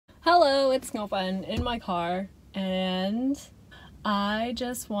Hello, it's Ngophan in my car, and I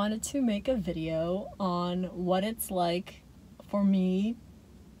just wanted to make a video on what it's like for me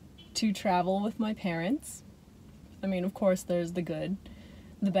to travel with my parents. I mean, of course, there's the good,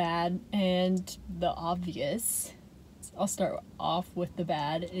 the bad, and the obvious. I'll start off with the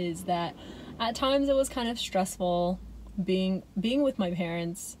bad, is that at times it was kind of stressful being with my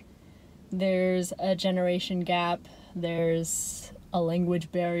parents. There's a generation gap, there's a language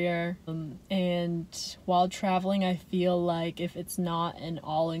barrier, and while traveling I feel like if it's not an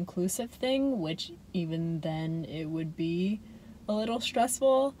all-inclusive thing, which even then it would be a little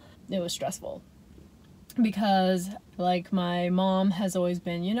stressful, it was stressful because like my mom has always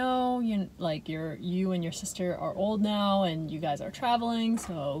been, you and your sister are old now and you guys are traveling,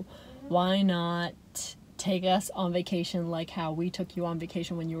 so why not take us on vacation like how we took you on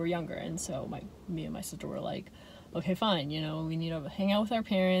vacation when you were younger? And so me and my sister were like, okay, fine, we need to hang out with our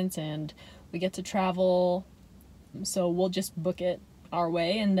parents and we get to travel, so we'll just book it our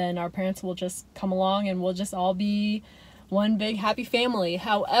way and then our parents will just come along and we'll just all be one big happy family.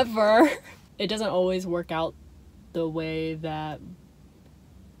 However, it doesn't always work out the way that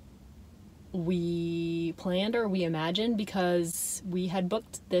we planned or we imagined, because we had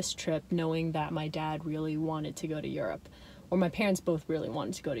booked this trip knowing that my dad really wanted to go to Europe, or my parents both really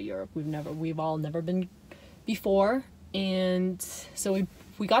wanted to go to Europe. We've all never been before, and so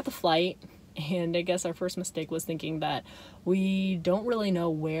we got the flight, and I guess our first mistake was thinking that we don't really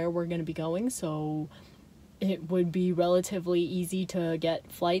know where we're going to be going, so it would be relatively easy to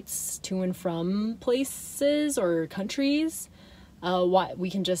get flights to and from places or countries. We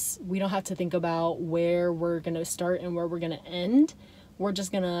don't have to think about where we're going to start and where we're going to end. We're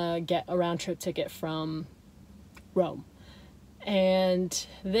just going to get a round trip ticket from Rome. And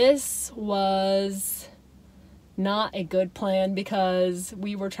this was not a good plan because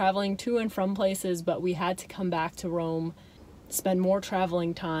we were traveling to and from places, but we had to come back to Rome, spend more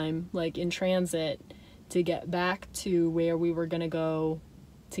traveling time, like in transit, to get back to where we were gonna go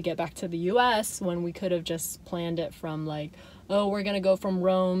to get back to the US, when we could have just planned it from like, oh, we're gonna go from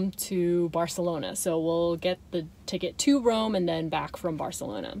Rome to Barcelona, so we'll get the ticket to Rome and then back from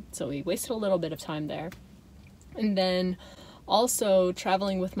Barcelona. So we wasted a little bit of time there. And then also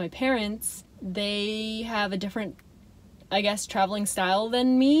traveling with my parents, they have a different, I guess, traveling style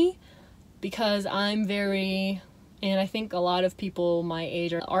than me, because and I think a lot of people my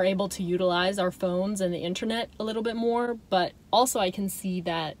age are able to utilize our phones and the internet a little bit more, but also I can see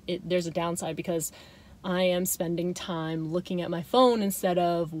that there's a downside because I am spending time looking at my phone instead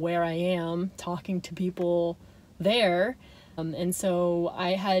of where I am talking to people there. And so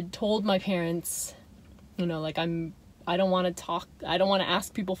I had told my parents, I don't want to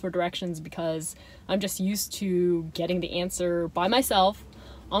ask people for directions because I'm just used to getting the answer by myself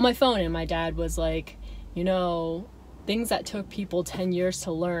on my phone. And my dad was like, things that took people 10 years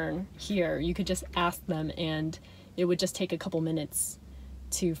to learn here, you could just ask them and it would just take a couple minutes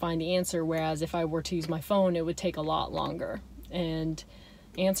to find the answer, whereas if I were to use my phone, it would take a lot longer. And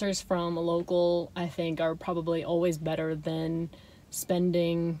answers from a local, I think, are probably always better than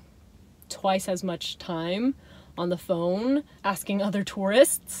spending twice as much time on the phone asking other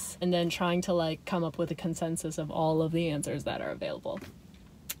tourists and then trying to come up with a consensus of all of the answers that are available.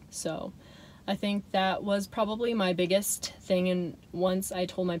 So I think that was probably my biggest thing, and once I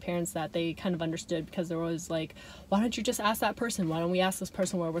told my parents that, they kind of understood, because there was like, why don't you just ask that person? Why don't we ask this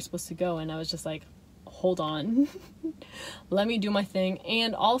person where we're supposed to go? And I was just like, hold on, let me do my thing.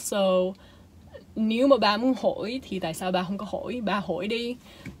 And also, nếu mà ba muốn hỏi thì tại sao ba không có hỏi? Ba hỏi đi.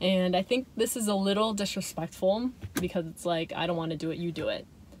 And I think this is a little disrespectful because it's like, I don't want to do it, you do it.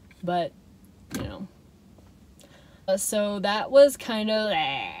 But, so that was kind of,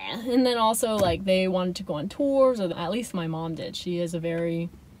 and then also they wanted to go on tours, or at least my mom did. She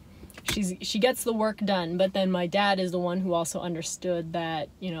gets the work done, but then my dad is the one who also understood that,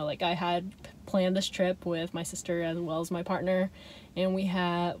 I had planned this trip with my sister as well as my partner, and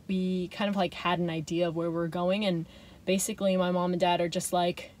we kind of had an idea of where we're going, and basically my mom and dad are just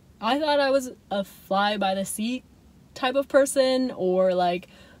like, I thought I was a fly by the seat type of person, or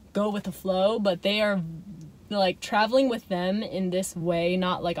go with the flow, but they are traveling with them in this way,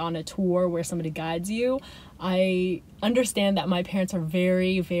 not on a tour where somebody guides you. I understand that my parents are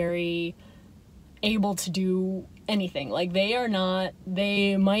very, very able to do anything.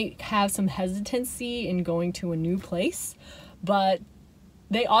 They might have some hesitancy in going to a new place, but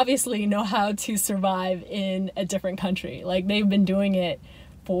they obviously know how to survive in a different country. They've been doing it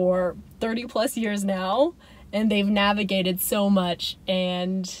for 30 plus years now, and they've navigated so much,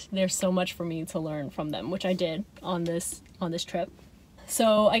 and there's so much for me to learn from them, which I did on this trip.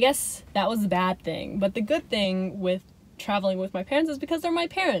 So I guess that was the bad thing. But the good thing with traveling with my parents is because they're my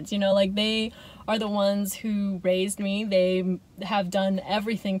parents, you know, like they are the ones who raised me. They have done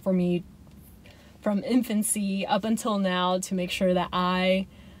everything for me from infancy up until now to make sure that I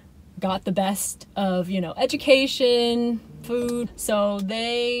got the best of, you know, education, food. So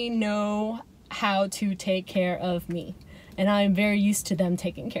they know how to take care of me. And I'm very used to them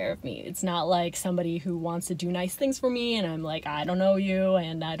taking care of me. It's not like somebody who wants to do nice things for me and I'm like, I don't know you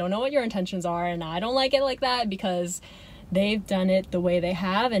and I don't know what your intentions are and I don't like it like that, because they've done it the way they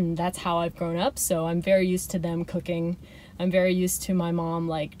have and that's how I've grown up. So I'm very used to them cooking. I'm very used to my mom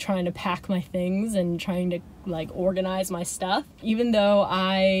like trying to pack my things and trying to like organize my stuff. Even though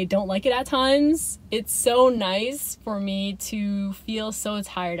I don't like it at times, it's so nice for me to feel so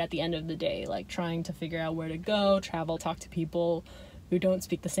tired at the end of the day, like trying to figure out where to go, travel, talk to people who don't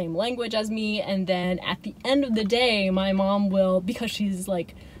speak the same language as me. And then at the end of the day, my mom will, because she's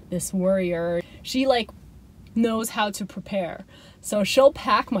like this worrier, she like knows how to prepare. So she'll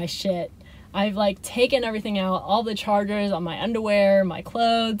pack my shit. I've like taken everything out, all the chargers on my underwear, my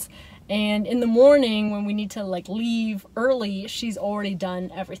clothes, and in the morning when we need to like leave early, she's already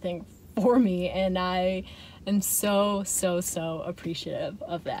done everything for me, and I am so appreciative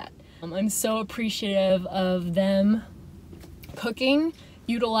of that. I'm so appreciative of them cooking,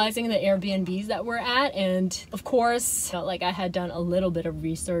 utilizing the Airbnbs that we're at, and of course, like I had done a little bit of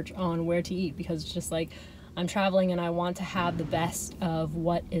research on where to eat because it's just like I'm traveling and I want to have the best of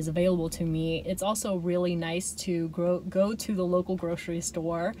what is available to me. It's also really nice to go to the local grocery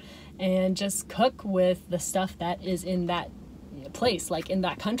store and just cook with the stuff that is in that place, like in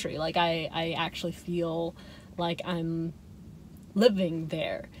that country. Like I actually feel like I'm living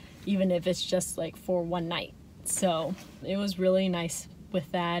there, even if it's just like for one night. So it was really nice with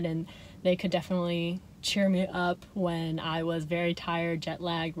that, and they could definitely cheer me up when I was very tired, jet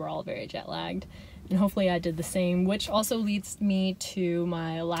lagged. We're all very jet lagged. And hopefully I did the same, which also leads me to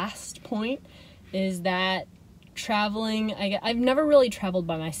my last point, is that traveling, I've never really traveled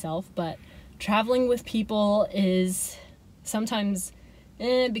by myself, but traveling with people is sometimes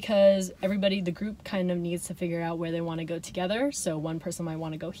because everybody, the group kind of needs to figure out where they want to go together. So one person might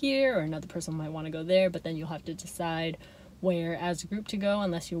want to go here or another person might want to go there, but then you'll have to decide where as a group to go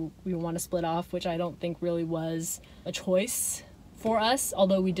unless you want to split off, which I don't think really was a choice for us,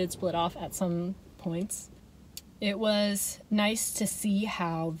 although we did split off at some points. It was nice to see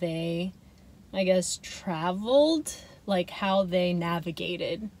how they, I guess, traveled, like how they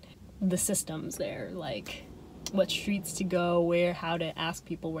navigated the systems there, like what streets to go, where, how to ask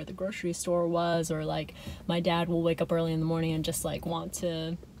people where the grocery store was, or like my dad will wake up early in the morning and just like want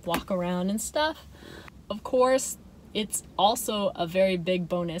to walk around and stuff. Of course, it's also a very big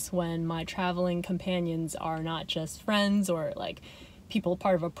bonus when my traveling companions are not just friends or like people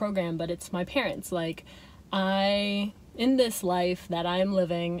part of a program, but it's my parents. Like in this life that I'm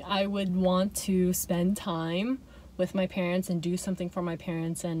living, I would want to spend time with my parents and do something for my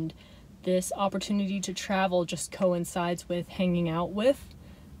parents, and this opportunity to travel just coincides with hanging out with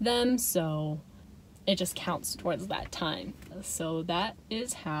them, so it just counts towards that time. So that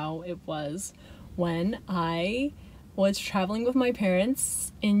is how it was when I was traveling with my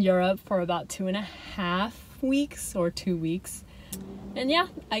parents in Europe for about 2.5 weeks or 2 weeks. And yeah,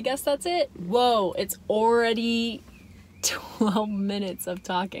 I guess that's it. Whoa, it's already 12 minutes of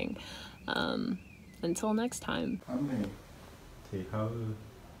talking. Until next time. Thì hơi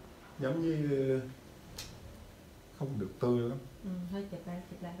giống như không được tươi lắm. Hơi chụp lại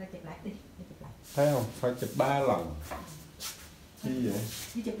đi, chụp lại. Thấy không? Phải chụp 3 lần. Như vậy.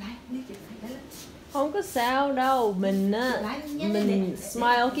 Đi chụp lại đấy. Không có sao đâu, mình mình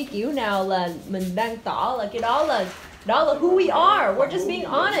smile cái kiểu nào là mình đang tỏ là cái đó là who we are. We're just being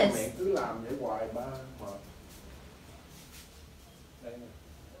honest. Mẹ cứ làm vậy hoài ba.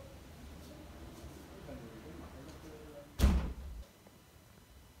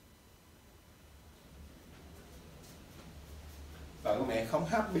 Tận mẹ không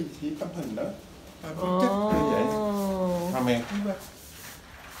happy thì tấm hình đó. Chất như vậy. Mà mẹ cũng vậy.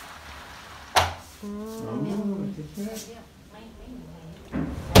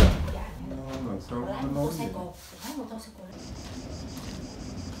 Lần sau nó nói gì? Em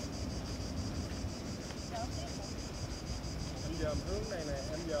dòm hướng này nè,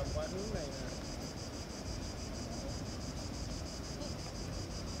 em dòm qua hướng này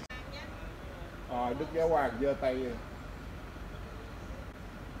nè. Đức Giáo Hoàng giơ tay rồi.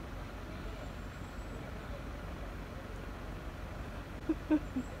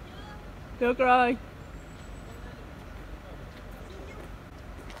 Được rồi.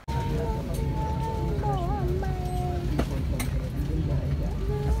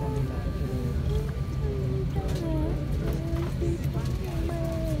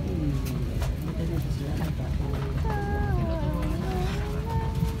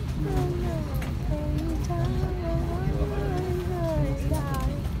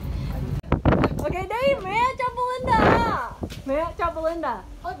 mẹ cho Belinda. Mẹ cho Belinda.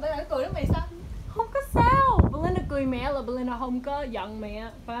 Ôi bạn lại cười đó mày sao? Không có sao. Belinda cười mẹ là Belinda không có giận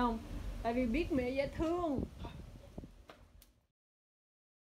mẹ, phải không? Tại vì biết mẹ dễ thương.